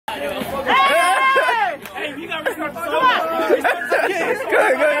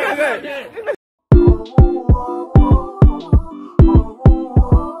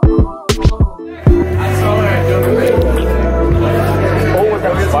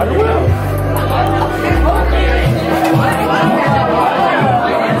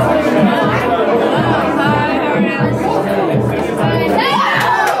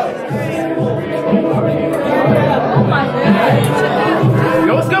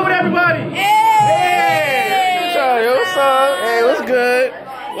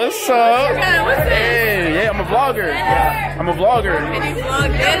what's up? Hey, yeah, I'm a vlogger. I'm a vlogger. Can you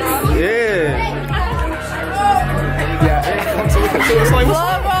vlog this? Yeah. So it's like,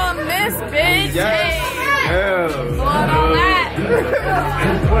 Vlog on this, bitch. yes. Yeah. Vlog on that.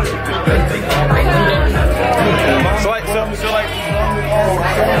 So like,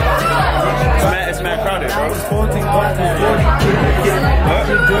 it's mad crowded, bro.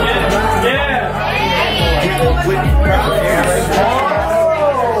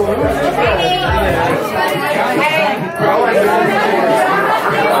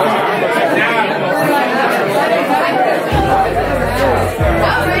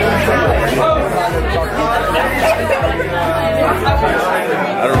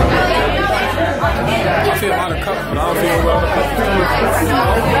 I don't know. I see a lot of cups, but I don't see a lot of cups.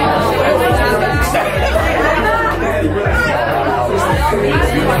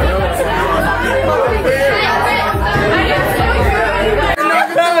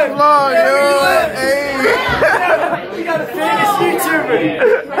 We got a famous YouTuber.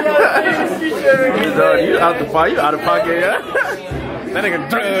 You out the pocket? You out of pocket, yeah? That nigga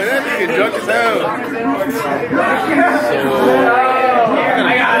drunk as hell.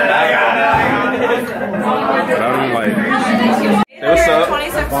 I'm like, hey, what's up?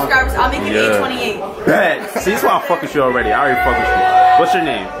 27 subscribers. I'll make it 828. Bet. See, that's why I fuck with you already. I already fuck with you. What's your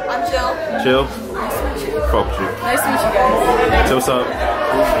name? I'm Jill. Chill. Fuck with you. Nice to meet you guys. So what's up?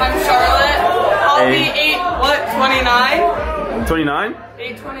 I'm Charlotte. I'll be 29? 29?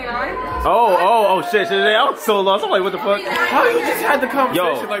 829? Oh, shit. I was so lost. I'm like, what the fuck? How you just had the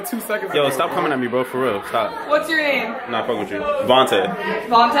conversation like 2 seconds ago? Yo, stop coming at me, bro. For real. Stop. What's your name? Nah, fuck with you. Vontae.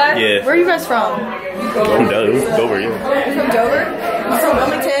 Vontae? Yeah. Where are you guys from? From Dover, yeah. You're from Dover? You from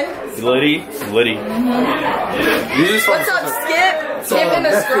Wilmington? Litty. What's up, Skip? Skip in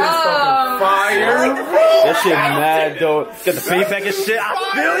the scrub. Fire. That shit mad, though. Got the face back and shit. I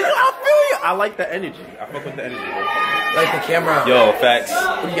feel you. I like the energy. I fuck with the energy, bro. Like the camera. Yo, facts.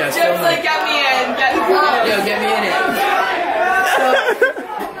 What you guys Jim's like, get me in. Get me in it.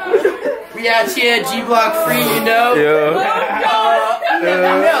 We out here, G Block free, you know? Yeah.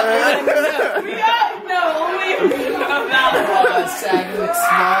 Savage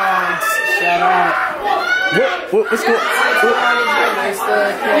Smarts. Shout out. What's going on?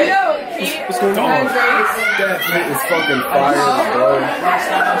 What's going on? That shit is fucking fire, bro.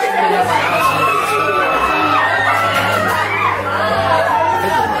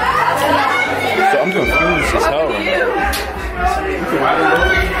 So I'm confused as hell right now.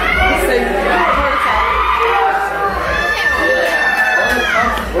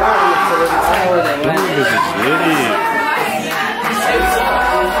 This is litty.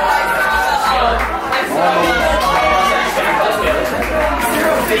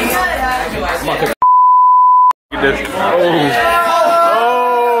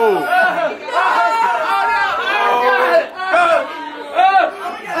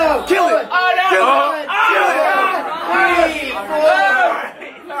 Kill it!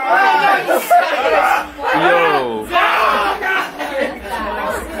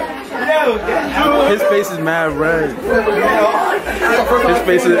 His face is mad red. His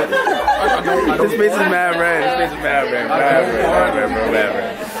face is mad red. His face is mad red. Mad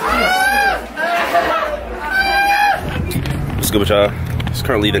red. What's good with y'all? It's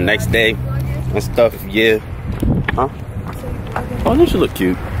currently the next day and stuff. Yeah. Huh? Oh, you should look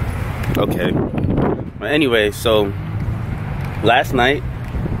cute. Okay. But anyway, so last night,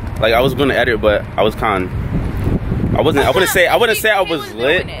 like I was gonna edit, but I was I wouldn't say I was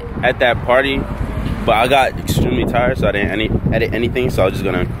lit at that party, but I got extremely tired, so I didn't edit anything. So I was just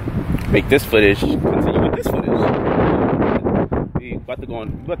gonna make this footage, continue with this footage. We about to go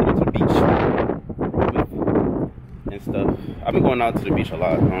to the beach and stuff. I've been going out to the beach a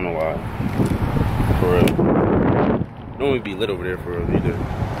lot. I don't know why. For real. Don't even be lit over there for real either.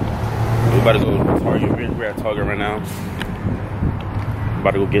 We about to go to Target. We're at Target right now.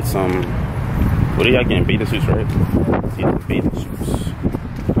 About to go get some. What are y'all getting? Bathing suits, right? Yeah, bathing suits.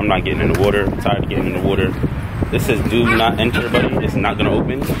 I'm not getting in the water. I'm tired of getting in the water. This says do not enter, buddy. It's not gonna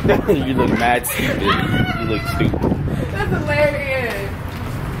open. You look mad stupid. You look stupid. That's hilarious.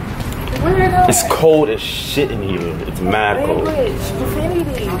 It's cold as shit in here. It's mad cold.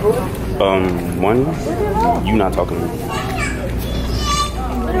 One, you not talking to me.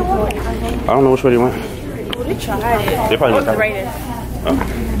 I don't know which way they went. They tried. They probably went right in. Oh.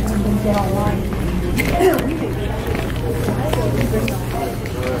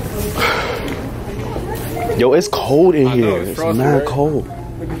 Yo, it's cold in here. It's mad cold.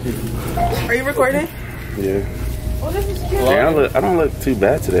 Are you recording? Yeah. Oh, this is cute. Yeah, I don't look too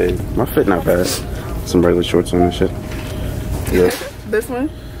bad today. My fit not bad. Some regular shorts on and shit. Yeah. This one?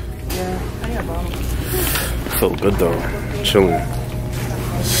 Feel good though. Chilling.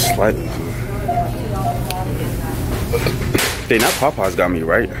 Slightly. They not Popeyes got me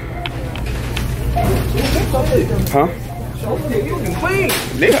right. Huh?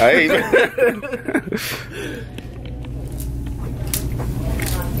 Nigga, I ain't.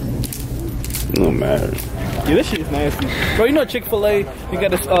 No matter. Yeah, this shit is nasty. Bro, you know Chick-fil-A, you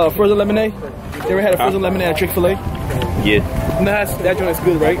got this frozen lemonade? You ever had a frozen lemonade at Chick-fil-A? Yeah. No, that joint is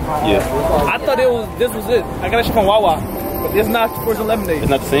good, right? Yeah. I thought this was it. I got that shit from Wawa. But it's not frozen lemonade. It's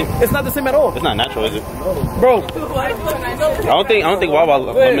not the same? It's not the same at all. It's not natural, is it? Bro. I don't think Wawa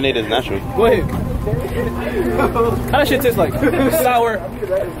lemonade is natural. Go ahead. How that shit taste like? Sour.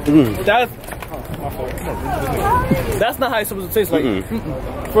 That's not how it's supposed to taste like.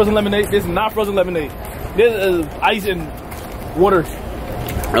 Frozen lemonade. This is not frozen lemonade. This is ice and water.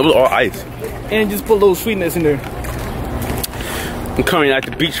 That was all ice. And just put a little sweetness in there. I'm coming at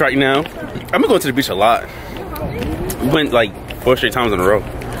the beach right now. I'm gonna go to the beach a lot. We went like 4 straight times in a row.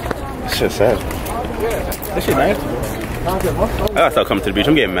 This shit's sad. That shit nasty. I gotta start coming to the beach.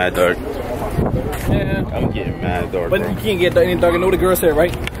 I'm getting mad dark. Yeah. I'm getting mad dark. But you can't get any darker. Know what the girl said,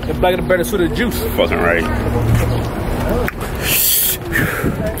 right? The blacker the better, sweeter the juice. Fucking right.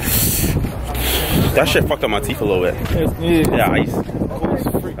 That shit fucked up my teeth a little bit. Yeah, ice. I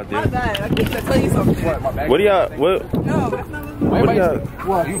did. My bad. I need to tell you something. What do y'all? What? No, that's not What do y'all?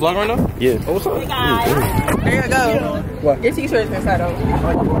 What? You vlog right now? Yeah. Oh, what's up? Hey guys. There you go. What? Your t-shirt's inside out.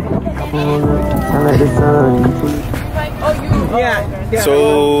 Oh, you? Yeah.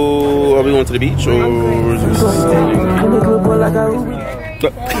 So, are we going to the beach or? Is we Where did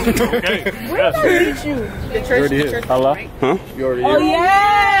I meet you? The church. The church. Hello? Huh? You already Oh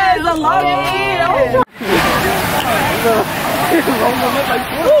yes, I love it. This is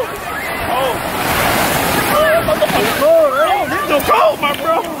cold, my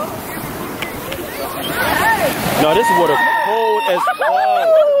bro. No, this water cold as fuck.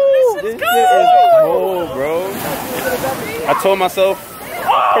 This shit is cold, bro. I told myself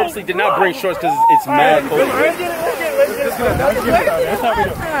I purposely did not bring shorts because it's mad cold.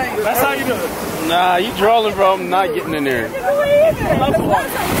 That's how you do it. Nah, you drawing, bro. I'm not getting in there.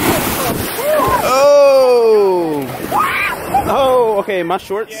 Oh, okay. My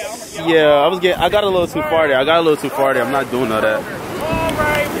shorts. Yeah, I got a little too far there. I'm not doing all that. All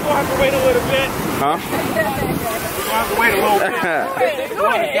right, we're gonna have to wait a little bit. Huh? We're gonna have to wait a little bit.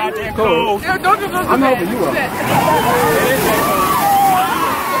 Goddamn cold. I'm helping you out.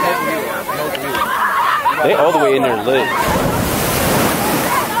 They all the way in there lit.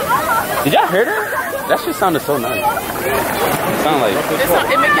 Did y'all hear that? That shit sounded so nice. It sounded like.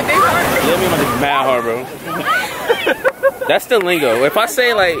 It make your day hard. Yeah, me my dick mad hard, bro. That's the lingo. If I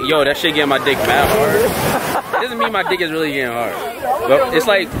say like, yo, that shit getting my dick mad hard, it doesn't mean my dick is really getting hard. But it's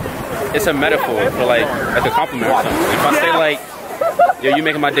like, it's a metaphor for like a compliment or something. If I say like, yo, you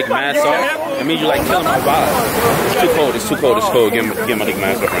making my dick mad soft, it means you like killing my vibe. It's too cold. It's too cold. It's cold. Get my dick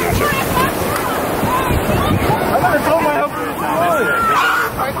mad soft right now, sure. I never told my husband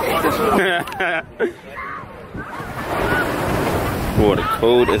Water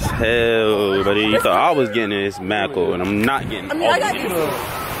cold as hell, buddy. You thought I was getting it. It's mad cold, and I'm not getting all of it.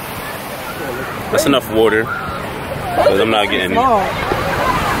 That's enough water, because I'm not getting all the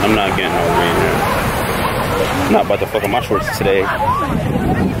way in there. I'm not about to fuck up my shorts today.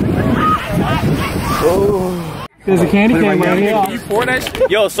 Oh. There's a candy cane right here. You pour that shit?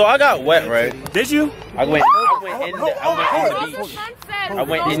 Yo, so I got wet, right? Did you? I went in the beach. I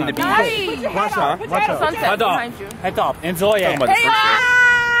went in the beach. Huh? Head up. Enjoy it.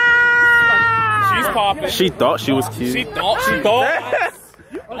 She's popping. She thought she was cute. She thought.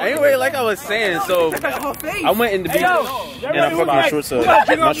 Anyway, like I was saying, so I went in the beach and I fucked my shorts up.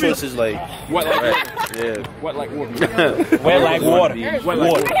 My shorts is like wet like water. Yeah. Wet like water. Wet like water. Wet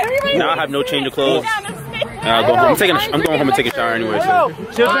like water. Now I have no change of clothes. I'll go home. I'm going home and take a shower anyway. So.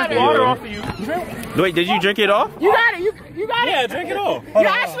 She'll drink water off of you. Wait, did you drink it off? You got it. You got it. Yeah, drink it off. You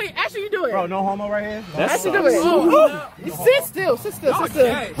actually you do it. Bro, no homo right here. Actually do it. You sit still.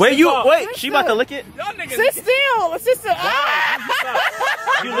 Wait, she about to lick it? Sit still.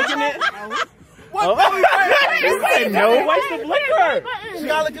 You licking it? What? Oh. No, wasted liquor. She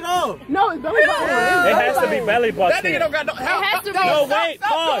gotta lick it off. No, it's belly button. It has to be belly button. That nigga don't got no. It has to be. No, wait,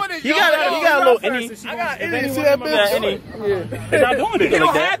 pause. He got a little innie. I got any. See that bitch? Yeah, innie. It's not doing it. You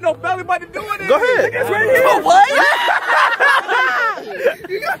don't have no belly button doing it. Go ahead. It's right here. What?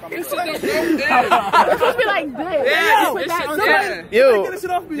 It's supposed to be like this. Yeah, Yo.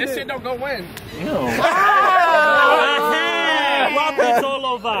 this shit don't go in. Robert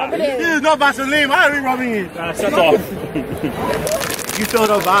Solo vibe. This is no Vaseline. I ain't rubbing it. Shut off. You feel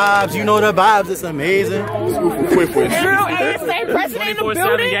the vibes, you know the vibes, it's amazing. Drew, ASA president in the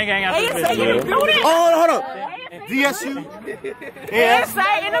building. ASA in the building. Oh, hold up. DSU. ASA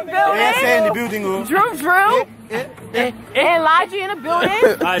in the building. ASA in the building. Drew. And Lodgy in the building.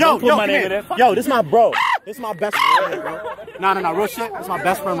 Yo, this my bro. This is my best friend right here, bro. No, real shit. This is my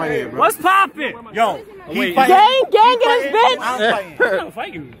best friend right here, bro. What's poppin'? Yo, he Gang, get his bitch. I'm fighting. I'm not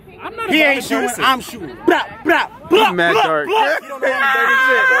fighting. I'm not. He ain't shooting. I'm shooting. Blah. Mad dark.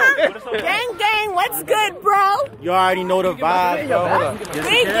 Gang, what's good, bro? You already know the vibe, bro.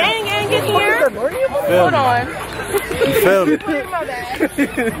 Gang, get here. Hold on. You feel me?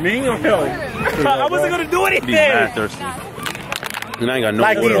 Me or hell? I wasn't gonna do anything. Be mad thirsty. And I ain't got no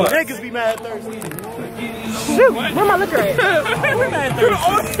Like these water. niggas be mad thirsty. Shoot, where my liquor at?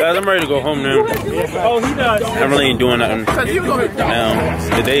 Guys, I'm ready to go home now. Oh, he does. I really ain't doing nothing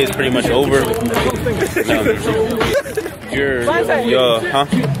now. The day is pretty much over. Huh?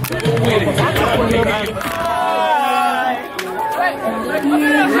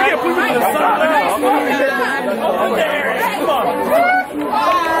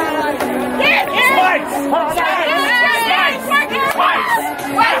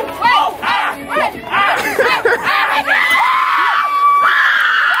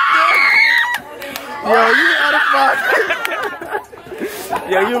 Yo, you out of pocket.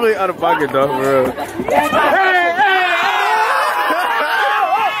 Yo, you really out of pocket, dog, bro.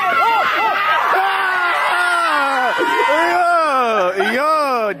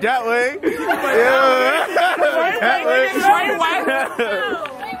 Yo, that way. That way.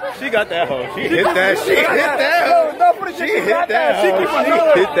 She got that hoe. She hit that. She hit that hoe. She hit that hoe.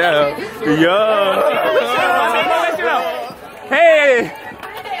 She hit that hoe. Yo. Hey.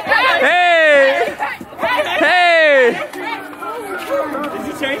 Is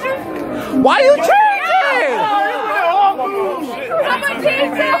he changing? Why you changing?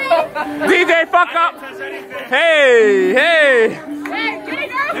 DJ, fuck up. Hey.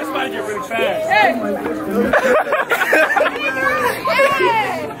 This might get really fast.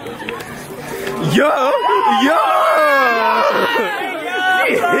 Yo.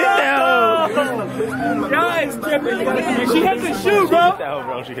 Guys, she hit the shoe, bro.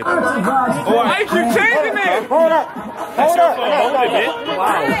 She hit that hoe. Why you changing it? Hold up.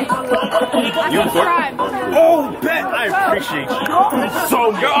 Wow. You oh, bet. I appreciate you. So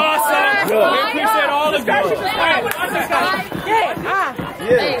You're awesome. We appreciate all of you.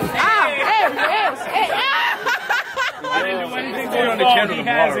 I didn't do anything to on the channel. He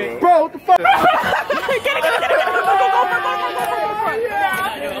has it. Bro, what the fuck? Get it.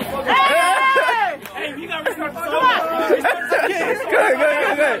 Hey, you got to restart the song.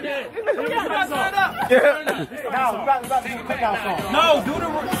 Good. No, do the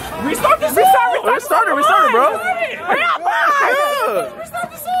restart the song. Restart it, bro. Restart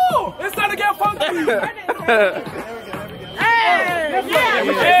the song. It's time to get funky.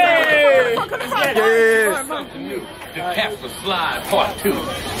 The Casper Slide Part 2,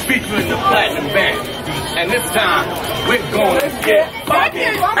 featuring the Platinum Band. And this time, we're gonna get funky!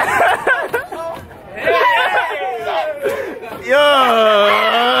 Yo!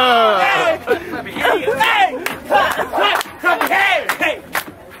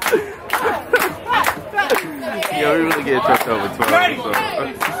 Yo, we really get trucked over 12.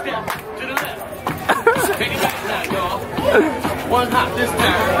 Step to the left. Take it back now, y'all. One hop this time.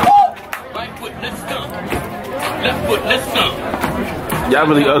 Right foot, let's stomp. Left foot, let's stomp. Y'all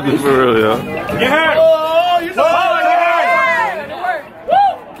really ugly for real, yo. You heard? Oh, you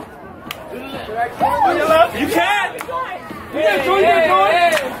know you can't.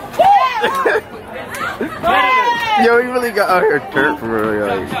 Yo, he really got out here Turnt for real, yo.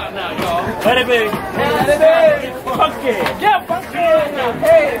 Let it be. Funky. Yeah, funky.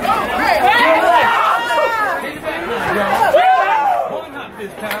 Hey. One hop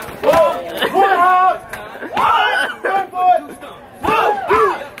this time. One hop.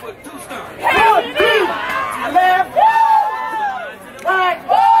 Left foot, two stomp. Left. Right.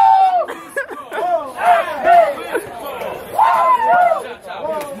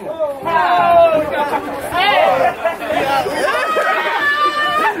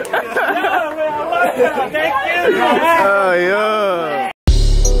 Oh, yeah.